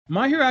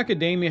My Hero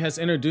Academia has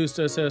introduced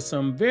us as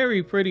some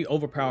very pretty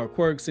overpowered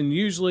quirks, and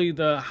usually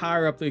the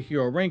higher up the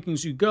hero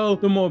rankings you go,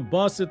 the more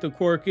busted the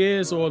quirk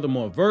is or the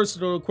more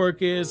versatile the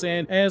quirk is.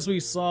 And as we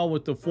saw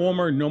with the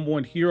former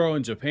 #1 hero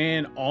in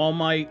Japan, All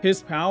Might,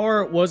 his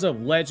power was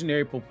of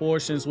legendary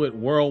proportions with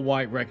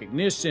worldwide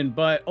recognition.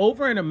 But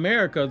over in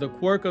America, the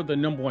quirk of the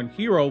 #1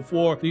 hero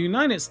for the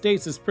United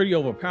States is pretty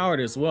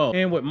overpowered as well.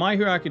 And with My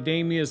Hero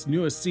Academia's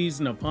newest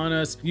season upon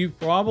us, you've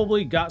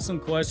probably got some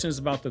questions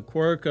about the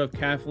quirk of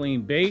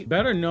Cathleen,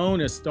 better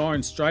known as Star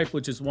and Stripe,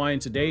 which is why in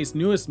today's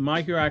newest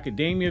My Hero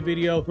Academia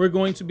video, we're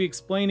going to be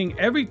explaining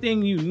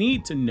everything you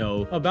need to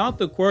know about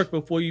the quirk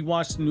before you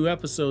watch the new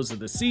episodes of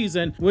the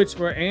season, which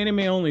for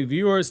anime-only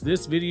viewers,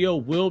 this video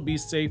will be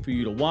safe for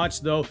you to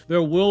watch, though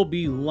there will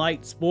be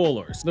light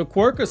spoilers. The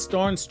quirk of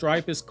Star and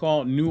Stripe is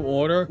called New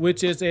Order,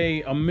 which is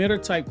a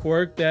emitter-type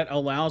quirk that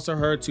allows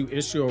her to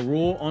issue a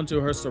rule onto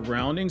her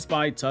surroundings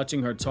by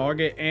touching her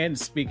target and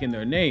speaking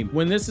their name.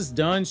 When this is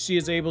done, she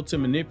is able to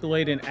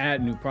manipulate and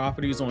add new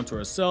properties onto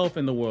herself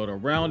and the world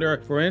around her.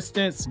 For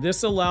instance,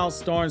 this allows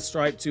Star and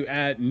Stripe to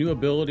add new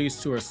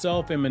abilities to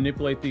herself and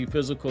manipulate the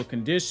physical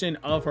condition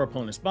of her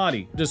opponent's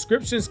body.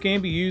 Descriptions can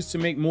be used to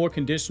make more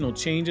conditional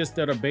changes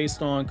that are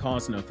based on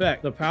cause and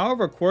effect. The power of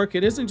her quirk,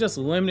 it isn't just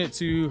limited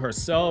to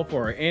herself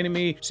or her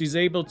enemy. She's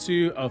able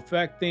to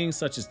affect things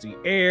such as the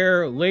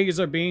air,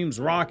 laser beams,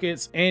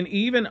 rockets, and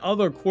even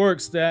other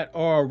quirks that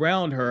are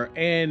around her.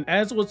 And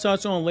as we'll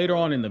touch on later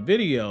on in the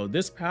video,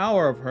 this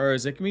power of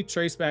hers, it can be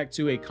traced back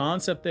to a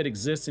concept that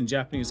exists in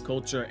Japanese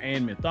culture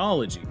and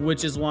mythology,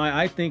 which is why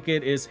I think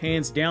it is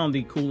hands down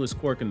the coolest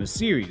quirk in the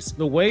series.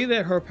 The way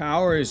that her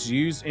power is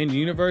used in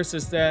universe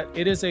is that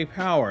it is a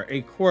power,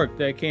 a quirk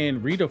that can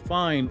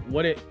redefine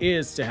what it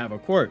is to have a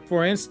quirk.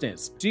 For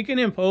instance, she can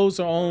impose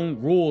her own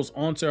rules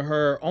onto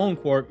her own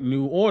quirk,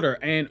 New Order,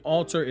 and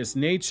alter its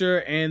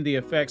nature and the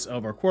effects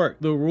of her quirk.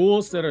 The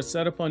rules that are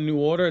set upon New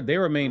Order, they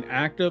remain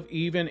active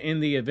even in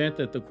the event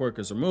that the quirk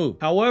is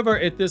removed. However,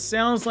 if this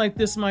sounds like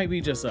this might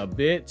be just a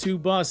bit too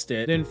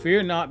busted, then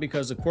fear not,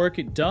 because the quirk,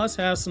 it does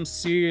have some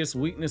serious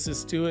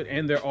weaknesses to it,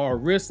 and there are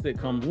risks that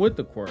come with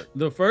the quirk.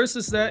 The first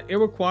is that it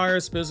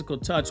requires physical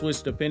touch,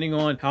 which depending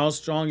on how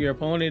strong your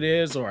opponent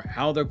is or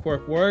how their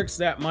quirk works,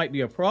 that might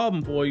be a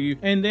problem for you.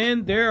 And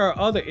then there are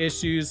other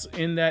issues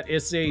in that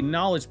it's a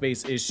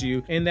knowledge-based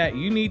issue, in that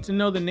you need to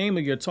know the name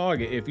of your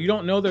target. If you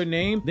don't know their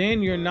name,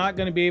 then you're not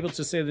going to be able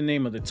to say the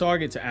name of the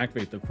target to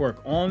activate the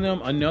quirk on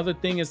them. Another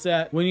thing is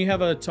that when you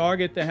have a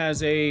target that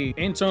has a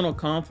internal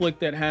conflict,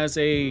 that has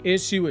a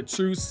issue with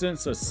true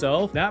sense of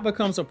self, that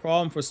becomes a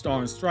problem for Star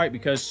and Stripe,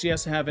 because she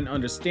has to have an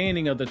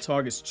understanding of the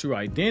target's true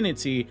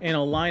identity and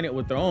align it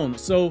with their own.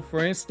 So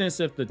for instance,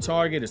 if the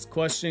target is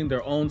questioning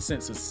their own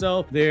sense of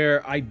self,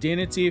 their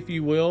identity if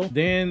you will,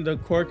 then the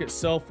quirk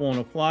itself won't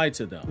apply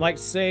to them. Like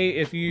say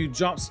if you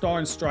drop Star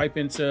and Stripe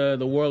into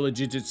the world of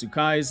Jujutsu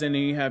Kaisen and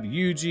you have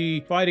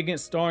Yuji fight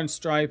against Star and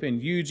Stripe,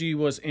 and Yuji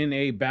was in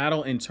a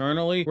battle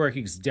internally where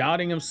he's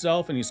doubting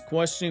himself and he's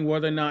questioning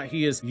whether or not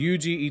he is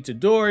Yuji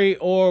Itadori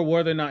or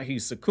whether or not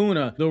he's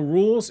Sukuna, the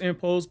rules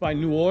imposed by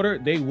New Order,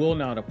 they will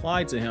not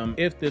apply to him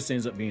if this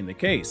ends up being the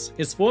case.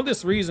 It's for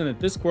this reason that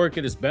this quirk,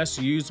 it is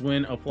best used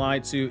when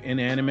applied to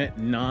inanimate,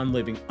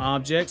 non-living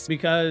objects,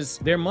 because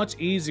they're much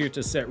easier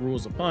to set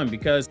rules upon,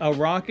 because a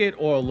rocket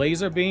or a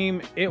laser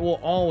beam, it will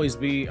always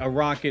be a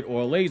rocket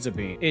or a laser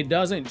beam. It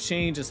doesn't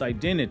change its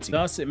identity.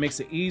 Thus, it makes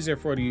it easier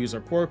for her to use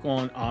her quirk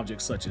on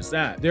objects such as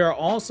that. There are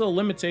also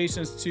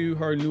limitations to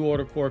her New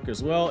Order quirk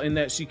as well, in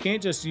that she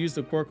can't just use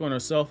the quirk on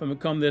herself and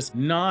become this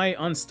nigh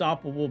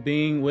unstoppable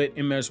being with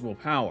immeasurable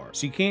power.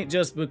 She can't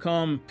just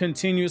become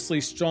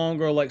continuously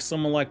stronger like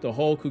someone like the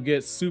Hulk, who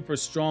gets super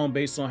strong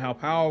based on how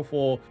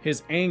powerful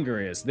his anger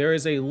is. There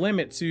is a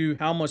limit to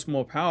how much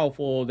more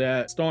powerful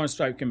that Star and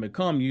Stripe can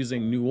become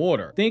using New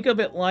Order. Think of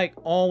it like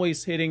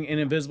always hitting an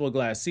invisible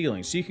glass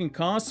ceiling. She can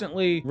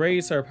constantly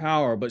raise her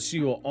power, but she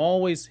will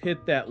always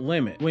hit that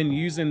limit when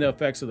using the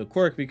effects of the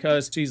quirk,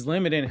 because she's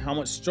limited in how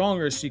much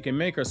stronger she can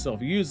make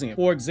herself using it.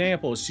 For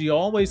example, she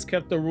always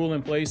kept the rule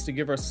in place to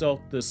give herself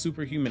the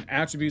superhuman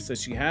attributes that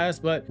she has,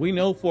 but we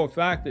know for a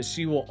fact that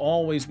she will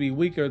always be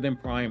weaker than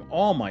Prime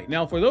All Might.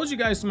 Now, for those of you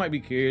guys who might be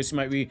curious, you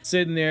might be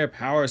sitting there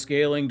power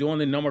scaling, doing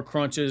the number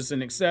crunches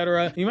and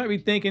etc. You might be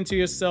thinking to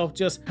yourself,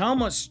 just how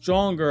much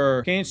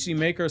stronger can she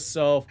make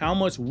herself? How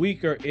much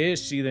weaker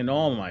is she than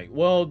All Might?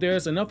 Well,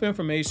 there's enough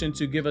information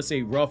to give us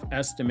a rough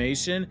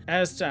estimation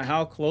as to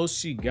how close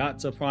she got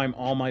to Prime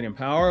All Might in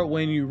power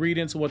when you read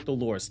into what the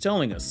lore is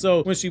telling us.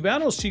 So when she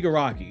battles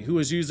Shigaraki, who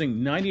is using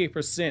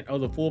 98%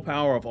 of the full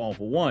power of All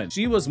for One,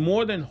 she was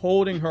more than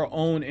holding her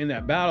own in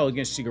that battle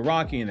against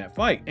Shigaraki in that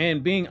fight.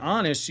 And being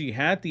honest, she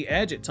had the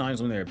edge at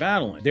times when they were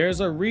battling. There's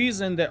a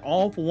reason that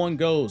All for One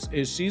goes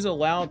is she's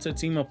allowed to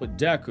team up with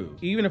Deku.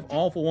 Even if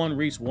All for One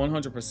reached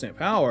 100%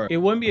 power, it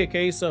wouldn't be a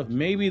case of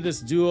maybe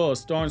this duo of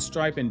Star and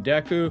Stripe and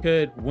Deku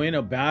could win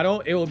a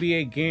battle. It would be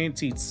a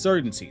guaranteed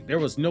certainty. There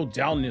was no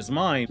doubt in his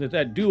mind that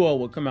that duo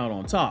would come out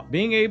on top.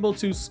 Being able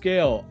to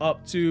scale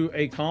up to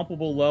a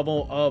comparable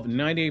level of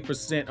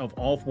 98% of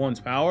All for One's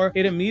power,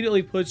 it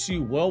immediately puts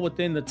you well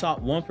within the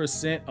top 1%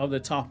 5% of the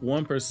top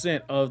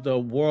 1% of the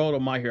world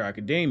of My Hero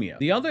Academia.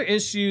 The other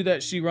issue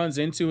that she runs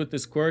into with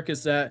this quirk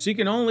is that she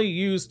can only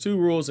use 2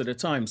 rules at a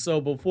time.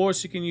 So before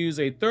she can use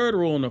a 3rd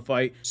rule in the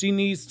fight, she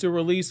needs to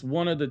release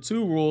one of the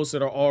 2 rules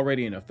that are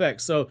already in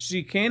effect. So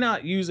she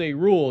cannot use a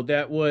rule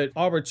that would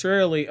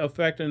arbitrarily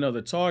affect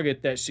another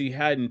target that she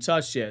hadn't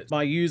touched yet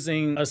by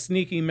using a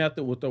sneaky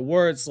method with the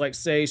words, like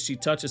say she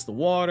touches the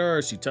water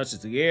or she touches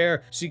the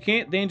air. She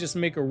can't then just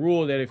make a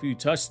rule that if you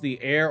touch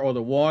the air or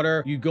the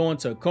water, you go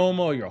into a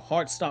coma or your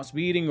heart stops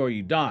beating or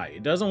you die.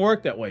 It doesn't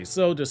work that way.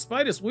 So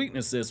despite its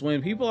weaknesses,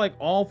 when people like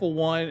All For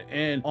One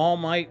and All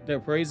Might, they're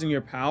praising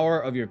your power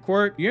of your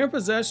quirk, you're in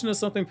possession of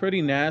something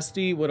pretty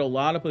nasty with a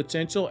lot of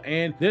potential,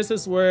 and this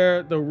is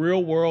where the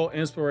real world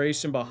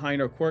inspiration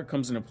behind her quirk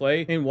comes into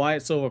play and why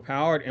it's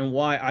overpowered and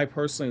why I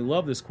personally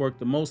love this quirk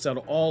the most out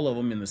of all of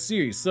them in the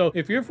series. So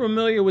if you're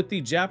familiar with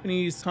the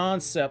Japanese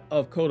concept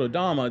of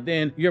Kododama,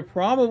 then you're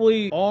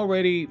probably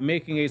already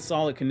making a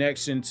solid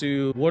connection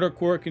to what her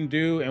quirk can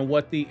do and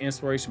what the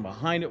inspiration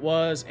behind it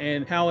was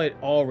and how it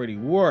already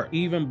worked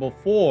even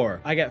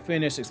before I got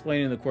finished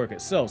explaining the quirk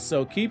itself.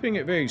 So keeping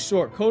it very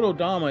short,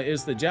 Kododama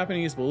is the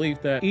Japanese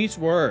belief that each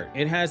word,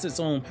 it has its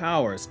own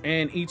powers,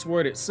 and each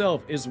word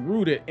itself is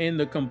rooted in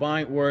the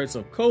combined words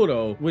of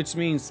Kodo, which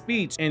means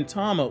speech, and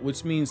Tama,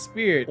 which means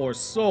spirit or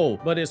soul,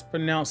 but it's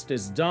pronounced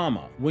as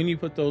Dama when you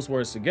put those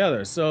words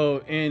together.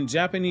 So in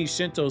Japanese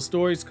Shinto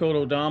stories,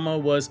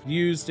 Kododama was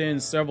used in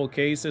several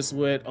cases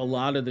with a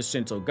lot of the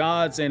Shinto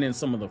gods, and in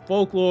some of the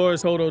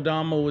folklores,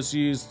 Kododama was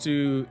used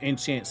to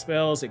enchant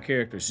spells that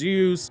characters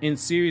use. In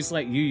series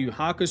like Yu Yu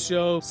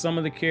Hakusho, some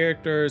of the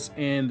characters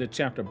in the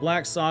Chapter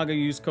Black saga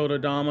use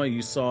Kododama.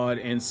 You saw it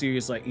in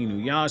series like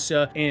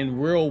Inuyasha. In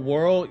real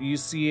world, you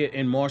see it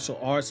in martial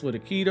arts with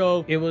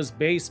Aikido. It was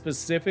based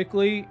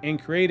specifically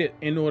and created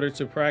in order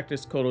to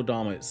practice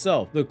Kododama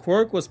itself. The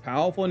quirk was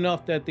powerful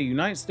enough that the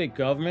United States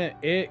government,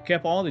 it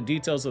kept all the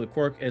details of the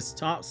quirk as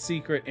top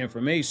secret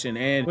information,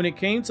 and when it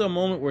came to a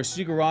moment where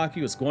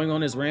Shigaraki was going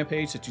on his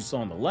rampage that you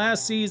saw in the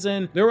last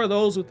season, there were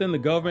those within the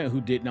government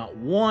who did not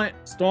want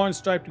Star and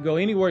Stripe to go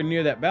anywhere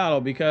near that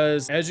battle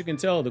because, as you can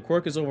tell, the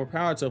quirk is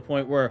overpowered to a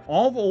point where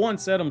All For One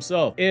said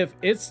himself, if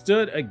it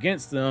stood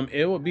against them,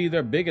 it would be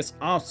their biggest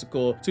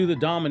obstacle to the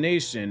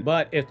domination,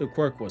 but if the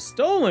quirk was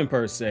stolen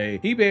per se,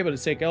 he'd be able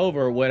to take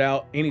over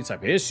without any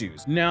type of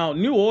issues. Now,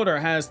 New Order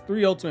has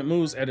 3 ultimate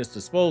moves at its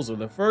disposal.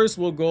 The first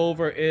we'll go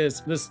over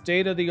is the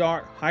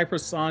state-of-the-art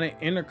hypersonic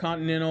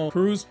intercontinental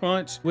cruise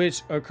punch,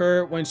 which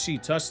occurred when she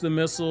touched the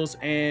missiles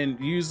and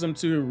used them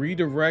to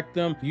redirect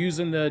them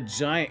using the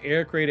giant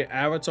air-created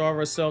avatar of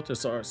herself to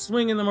start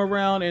swinging them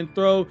around and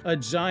throw a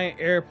giant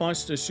air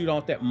punch to shoot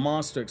off that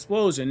monster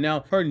explosion.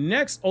 Now, her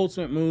next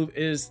ultimate move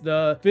is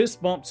the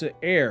fist bump to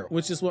air,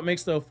 which is what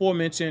makes the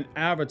aforementioned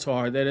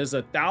avatar that is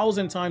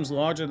 1,000 times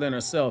larger than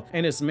herself,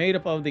 and it's made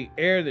up of the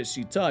air that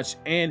she touched,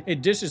 and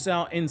it dishes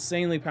out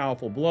insanely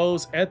powerful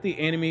blows at the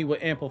enemy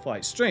with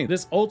amplified strength.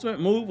 This ultimate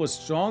move was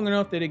strong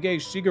enough that it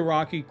gave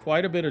Shigaraki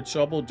quite a bit of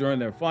trouble during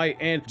their fight,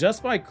 and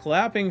just by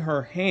clapping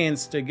her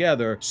hands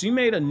together, she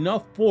made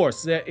enough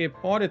force that it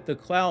parted the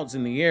clouds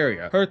in the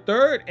area. Her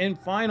third and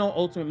final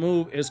ultimate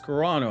move is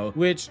Kurano,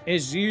 which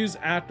is used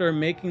after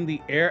making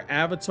the air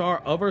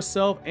avatar of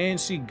herself, and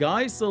she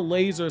guides the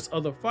lasers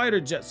of the fighter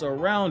jets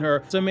around her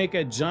to make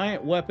a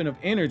giant weapon of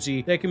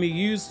energy that can be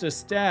used to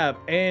stab,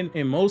 and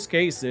in most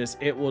cases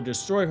it will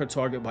destroy her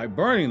target by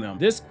burning them.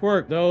 This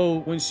quirk, though,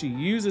 when she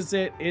uses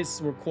it,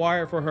 it's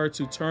required for her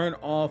to turn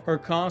off her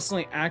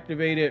constantly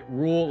activated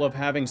rule of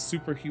having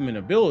superhuman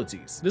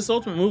abilities. This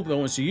ultimate move, though,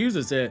 when she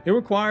uses it, it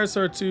requires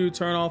her to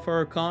turn off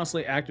her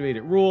constantly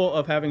activated rule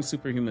of having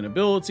superhuman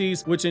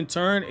abilities, which in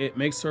turn it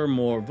makes her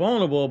more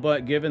vulnerable,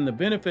 but given the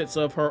benefits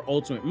of her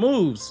ultimate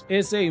moves,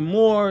 it's a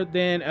more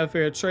than a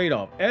fair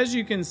trade-off. As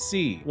you can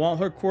see, while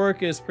her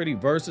quirk is pretty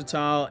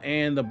versatile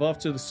and the buff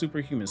to the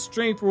superhuman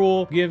strength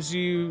rule gives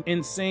you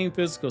insane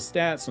physical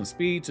stats from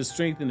speed to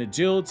strength and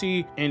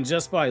agility, and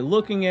just by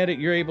looking at it,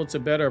 you're able to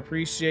better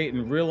appreciate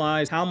and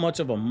realize how much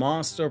of a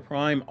monster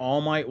Prime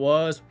All Might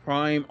was,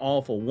 Prime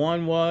All For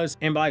One was,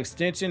 and by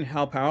extension,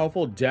 how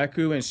powerful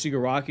Deku and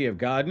Shigaraki have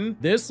gotten.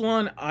 This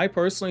one I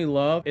personally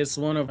love. It's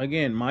one of,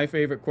 again, my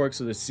favorite quirks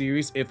of the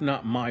series, if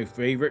not my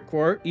favorite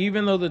quirk.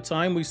 Even though the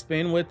time we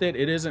spend with it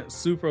isn't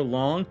super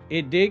long,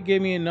 it did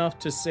give me enough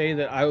to say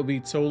that I would be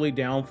totally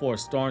down for a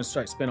Star and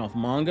Strike spinoff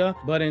manga,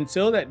 but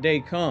until that day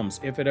comes,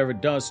 if it ever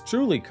does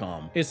truly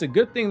come, it's a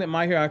good thing that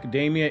My Hero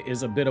Academia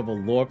is a bit of a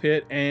lore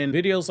pit, and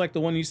videos like the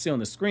one you see on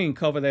the screen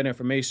cover that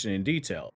information in detail.